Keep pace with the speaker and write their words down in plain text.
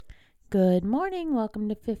Good morning. Welcome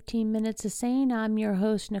to 15 Minutes of Sane. I'm your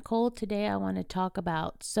host, Nicole. Today I want to talk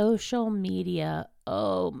about social media.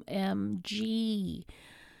 OMG.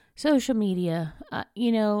 Social media,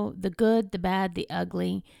 the good, the bad, the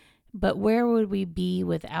ugly. But where would we be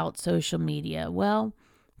without social media? Well,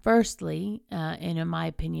 firstly, and in my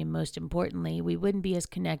opinion, most importantly, we wouldn't be as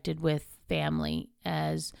connected with family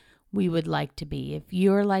as we would like to be. If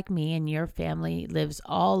you're like me and your family lives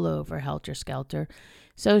all over helter skelter,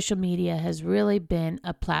 social media has really been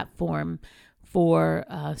a platform for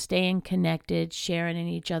staying connected, sharing in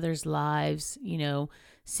each other's lives,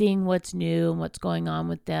 seeing what's new and what's going on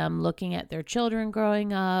with them, looking at their children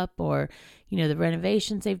growing up, or, the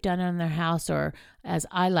renovations they've done on their house, or as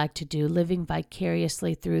I like to do, living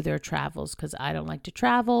vicariously through their travels, because I don't like to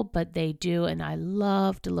travel, but they do, and I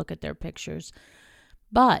love to look at their pictures.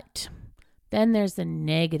 But then there's the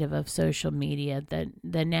negative of social media,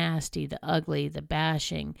 the nasty, the ugly, the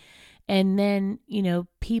bashing. And then,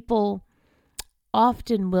 people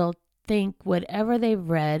often will think whatever they've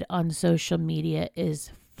read on social media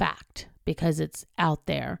is fact because it's out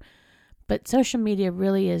there. But social media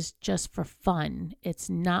really is just for fun. It's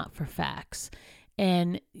not for facts.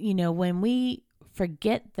 And, when we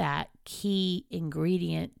forget that key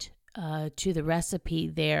ingredient to the recipe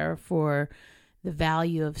there for the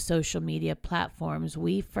value of social media platforms,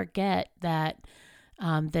 we forget that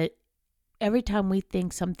that every time we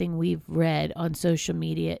think something we've read on social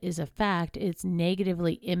media is a fact, it's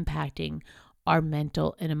negatively impacting our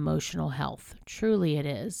mental and emotional health. Truly it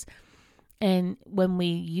is. And when we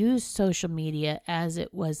use social media as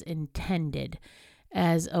it was intended,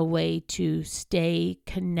 as a way to stay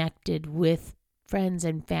connected with friends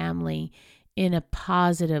and family in a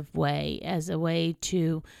positive way, as a way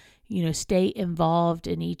to stay involved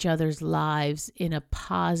in each other's lives in a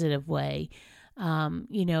positive way.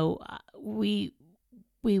 We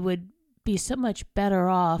would be so much better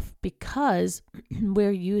off because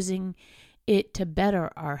we're using it to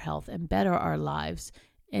better our health and better our lives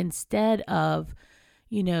instead of,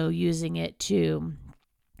 using it to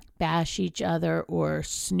bash each other or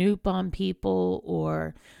snoop on people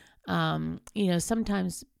or,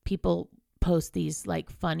 sometimes people post these like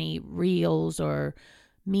funny reels or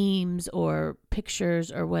memes or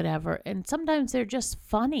pictures or whatever. And sometimes they're just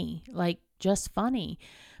funny.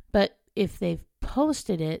 But if they've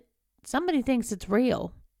posted it, somebody thinks it's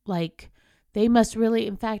real. Like they must really,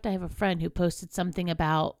 in fact, I have a friend who posted something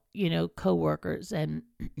about, coworkers, and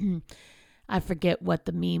I forget what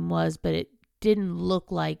the meme was, but it didn't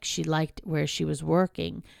look like she liked where she was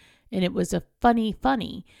working. And it was a funny.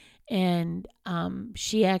 And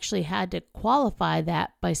she actually had to qualify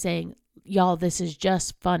that by saying, y'all, this is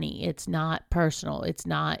just funny. It's not personal. It's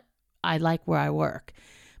not, I like where I work.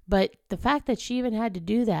 But the fact that she even had to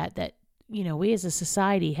do that, we as a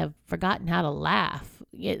society have forgotten how to laugh,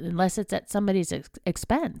 unless it's at somebody's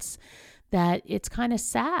expense, that it's kind of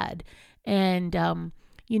sad. And,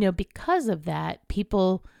 because of that,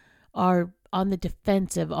 people are on the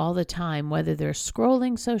defensive all the time, whether they're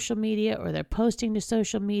scrolling social media or they're posting to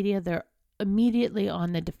social media, they're immediately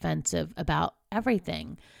on the defensive about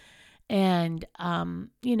everything. And, when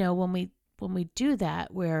we do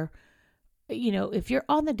that, if you're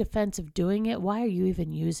on the defensive doing it, why are you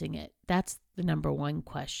even using it? That's the number one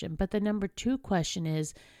question. But the number two question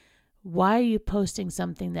is, why are you posting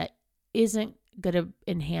something that isn't going to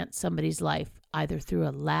enhance somebody's life, either through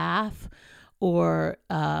a laugh or,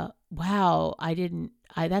 wow,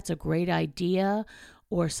 that's a great idea,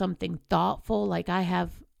 or something thoughtful. Like I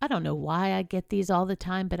don't know why I get these all the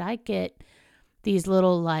time, but I get these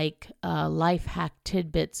little life hack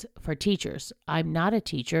tidbits for teachers. I'm not a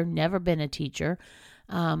teacher, never been a teacher,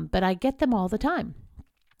 but I get them all the time.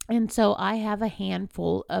 And so I have a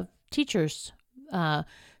handful of teachers,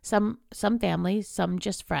 some families, some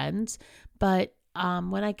just friends. But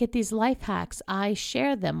when I get these life hacks, I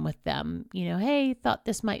share them with them. Hey, thought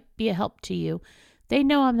this might be a help to you. They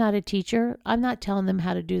know I'm not a teacher. I'm not telling them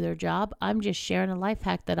how to do their job. I'm just sharing a life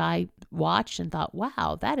hack that I watched and thought,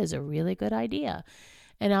 wow, that is a really good idea.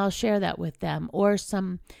 And I'll share that with them. Or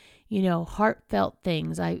some, heartfelt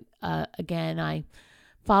things. I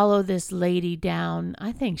follow this lady down.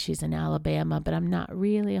 I think she's in Alabama, but I'm not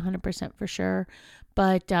really 100% for sure.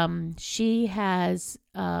 But she has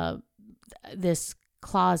this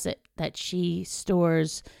closet that she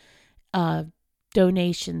stores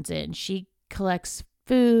donations in. She collects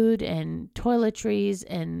food and toiletries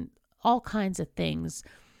and all kinds of things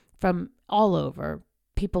from all over.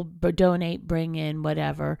 People donate, bring in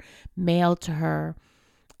whatever, mail to her.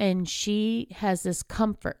 And she has this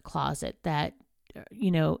comfort closet that,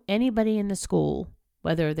 anybody in the school,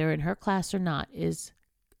 whether they're in her class or not, is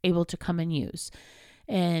able to come and use.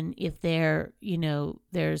 And if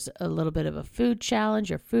there's a little bit of a food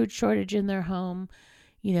challenge or food shortage in their home,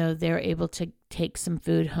 they're able to take some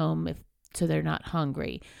food home so they're not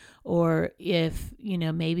hungry. Or if,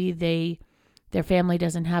 maybe their family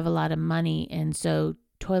doesn't have a lot of money, and so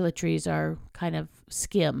toiletries are kind of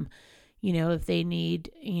skim. If they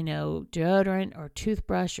need, deodorant or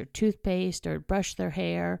toothbrush or toothpaste or brush their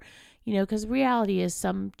hair, because reality is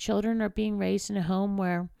some children are being raised in a home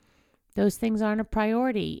where those things aren't a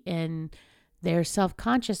priority and they're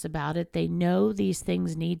self-conscious about it. They know these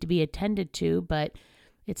things need to be attended to, but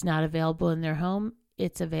it's not available in their home.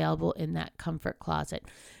 It's available in that comfort closet.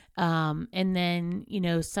 And then,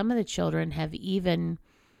 some of the children have even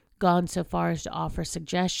gone so far as to offer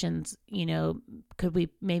suggestions. Could we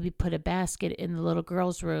maybe put a basket in the little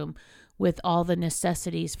girl's room with all the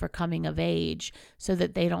necessities for coming of age so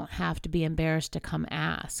that they don't have to be embarrassed to come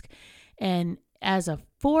ask? And as a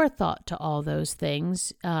forethought to all those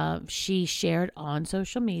things, she shared on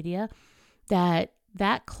social media that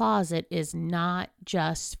closet is not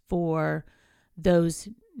just for those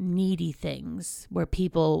needy things where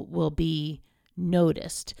people will be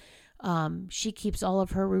noticed. She keeps all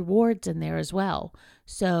of her rewards in there as well.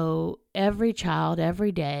 So every child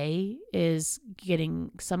every day is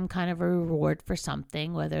getting some kind of a reward for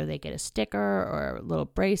something, whether they get a sticker or a little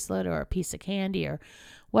bracelet or a piece of candy or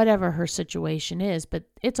whatever her situation is, but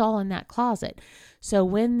it's all in that closet. So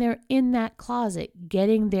when they're in that closet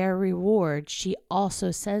getting their reward, she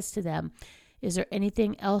also says to them, is there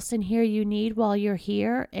anything else in here you need while you're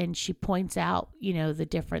here? And she points out, the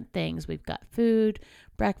different things. We've got food,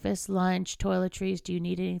 breakfast, lunch, toiletries. Do you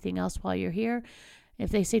need anything else while you're here?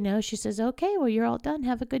 If they say no, she says, okay, well, you're all done.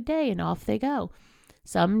 Have a good day. And off they go.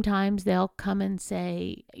 Sometimes they'll come and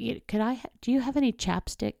say, do you have any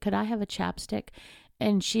chapstick? Could I have a chapstick?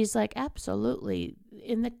 And she's like, absolutely,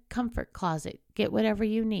 in the comfort closet, get whatever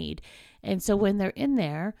you need. And so when they're in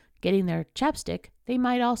there getting their chapstick, they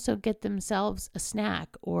might also get themselves a snack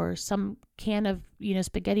or some can of,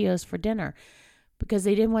 SpaghettiOs for dinner because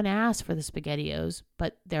they didn't want to ask for the SpaghettiOs,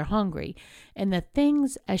 but they're hungry. And the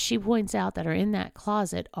things, as she points out, that are in that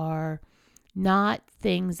closet are not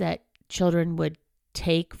things that children would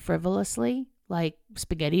take frivolously, like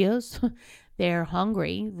SpaghettiOs. They're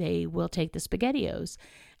hungry, they will take the SpaghettiOs.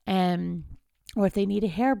 Or if they need a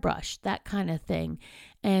hairbrush, that kind of thing.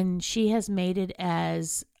 And she has made it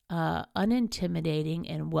as unintimidating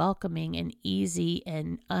and welcoming and easy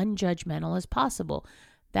and unjudgmental as possible.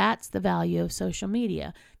 That's the value of social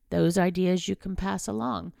media. Those ideas you can pass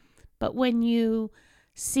along. But when you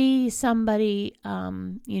see somebody,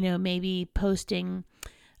 maybe posting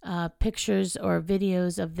pictures or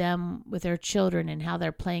videos of them with their children and how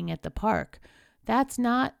they're playing at the park, that's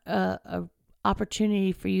not a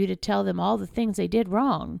opportunity for you to tell them all the things they did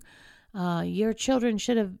wrong. Your children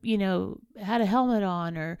should have, had a helmet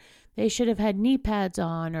on, or they should have had knee pads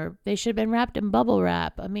on, or they should have been wrapped in bubble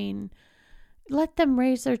wrap. I mean, let them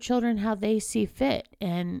raise their children how they see fit.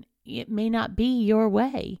 And it may not be your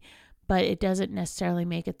way, but it doesn't necessarily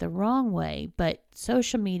make it the wrong way. But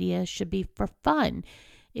social media should be for fun.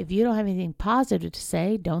 If you don't have anything positive to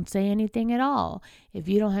say, don't say anything at all. If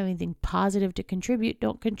you don't have anything positive to contribute,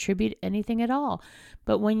 don't contribute anything at all.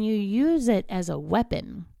 But when you use it as a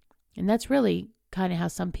weapon, and that's really kind of how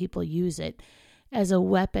some people use it, as a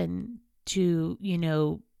weapon to,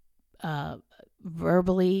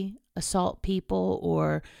 verbally assault people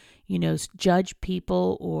or, judge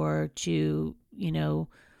people, or to,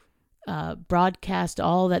 broadcast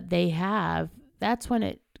all that they have, that's when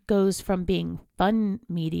it goes from being fun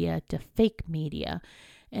media to fake media.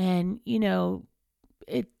 And,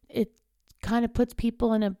 it kind of puts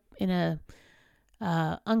people in a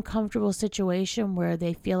uncomfortable situation where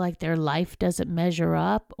they feel like their life doesn't measure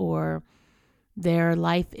up or their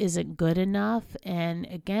life isn't good enough. And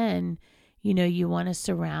again, you want to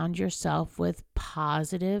surround yourself with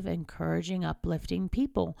positive, encouraging, uplifting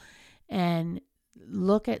people, and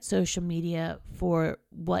look at social media for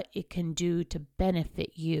what it can do to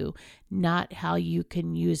benefit you, not how you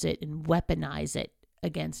can use it and weaponize it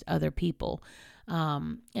against other people.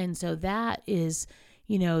 And so that is,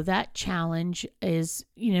 that challenge is,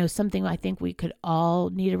 something I think we could all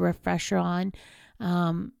need a refresher on.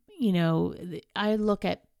 I look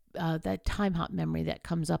at that time hop memory that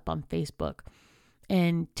comes up on Facebook.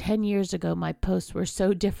 And 10 years ago, my posts were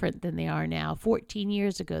so different than they are now. 14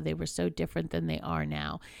 years ago, they were so different than they are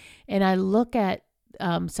now. And I look at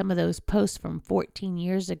some of those posts from 14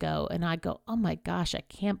 years ago, and I go, oh my gosh, I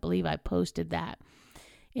can't believe I posted that.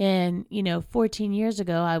 And, 14 years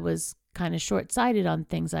ago, I was kind of short-sighted on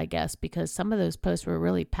things, I guess, because some of those posts were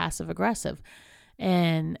really passive-aggressive.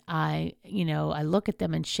 And I look at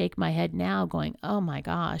them and shake my head now going, oh my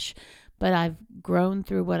gosh, but I've grown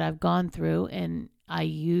through what I've gone through, and I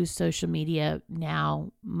use social media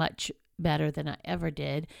now much better than I ever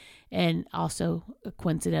did, and also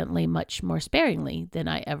coincidentally much more sparingly than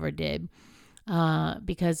I ever did,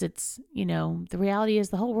 because it's, the reality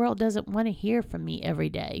is the whole world doesn't want to hear from me every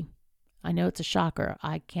day. I know it's a shocker.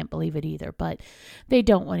 I can't believe it either, but they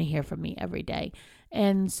don't want to hear from me every day.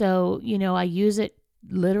 And so, I use it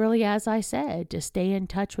literally, as I said, to stay in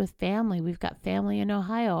touch with family. We've got family in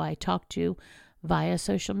Ohio I talk to via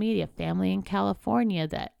social media, family in California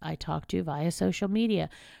that I talk to via social media,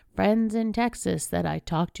 friends in Texas that I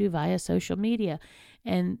talk to via social media.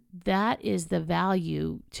 And that is the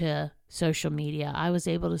value to social media. I was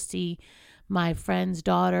able to see my friend's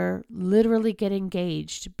daughter literally get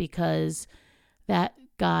engaged because that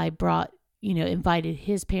guy invited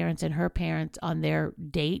his parents and her parents on their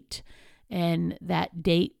date. And that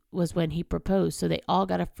date was when he proposed. So they all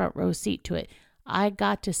got a front row seat to it. I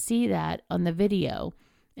got to see that on the video,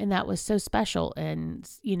 and that was so special. And,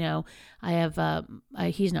 I have,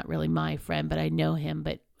 he's not really my friend, but I know him,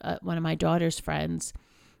 but one of my daughter's friends,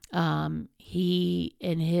 he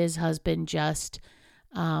and his husband just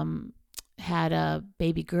had a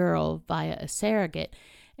baby girl via a surrogate.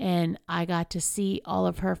 And I got to see all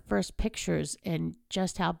of her first pictures and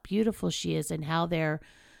just how beautiful she is and how they're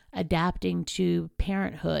adapting to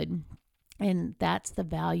parenthood. And that's the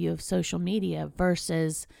value of social media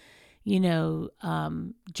versus, judging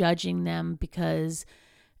them because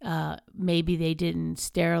maybe they didn't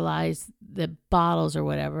sterilize the bottles or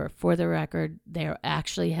whatever. For the record, there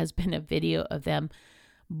actually has been a video of them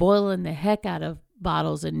boiling the heck out of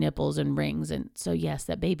bottles and nipples and rings. And so, yes,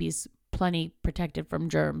 that baby's plenty protected from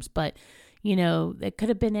germs, but, it could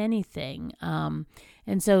have been anything.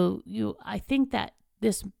 And so I think that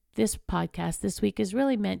this podcast this week is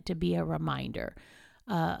really meant to be a reminder,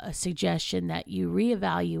 a suggestion that you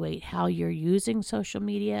reevaluate how you're using social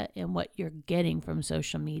media and what you're getting from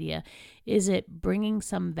social media. Is it bringing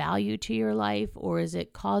some value to your life, or is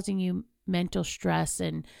it causing you mental stress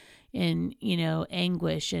and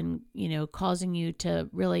anguish and, causing you to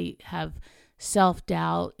really have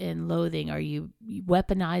self-doubt and loathing? Are you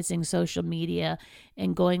weaponizing social media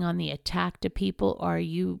and going on the attack to people? Or are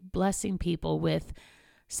you blessing people with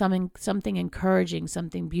something encouraging,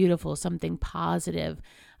 something beautiful, something positive,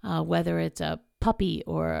 whether it's a puppy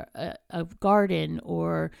or a garden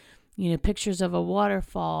or, pictures of a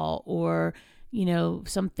waterfall or,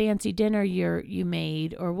 some fancy dinner you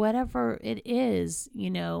made or whatever it is,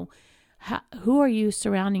 who are you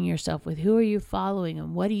surrounding yourself with? Who are you following?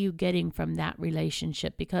 And what are you getting from that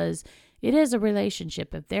relationship? Because it is a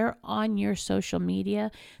relationship. If they're on your social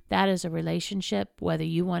media, that is a relationship, whether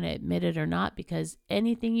you want to admit it or not, because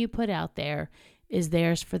anything you put out there is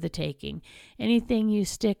theirs for the taking. Anything you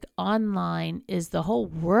stick online is the whole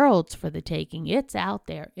world's for the taking. It's out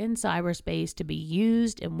there in cyberspace to be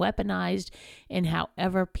used and weaponized in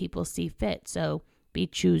however people see fit. So be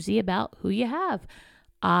choosy about who you have.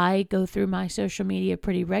 I go through my social media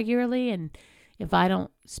pretty regularly, and if I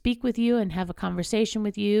don't speak with you and have a conversation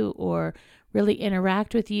with you or really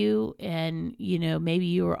interact with you, and, maybe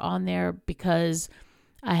you were on there because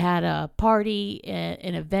I had a party,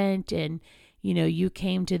 an event, and, you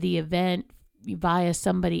came to the event via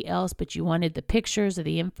somebody else, but you wanted the pictures or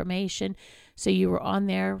the information. So you were on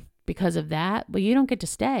there because of that. Well, you don't get to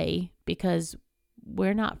stay because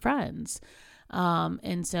we're not friends.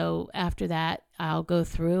 And so after that, I'll go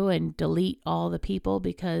through and delete all the people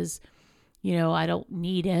because, I don't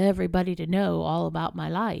need everybody to know all about my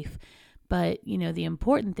life. But, the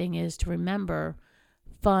important thing is to remember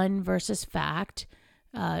fun versus fact,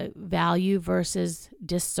 value versus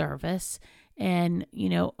disservice. And,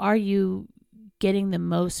 are you getting the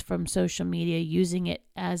most from social media, using it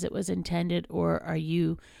as it was intended, or are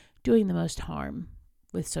you doing the most harm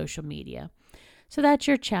with social media? So that's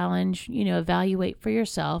your challenge, evaluate for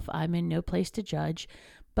yourself. I'm in no place to judge,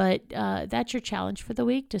 but that's your challenge for the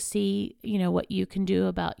week to see, what you can do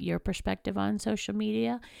about your perspective on social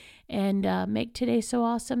media and make today so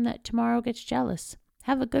awesome that tomorrow gets jealous.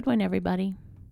 Have a good one, everybody.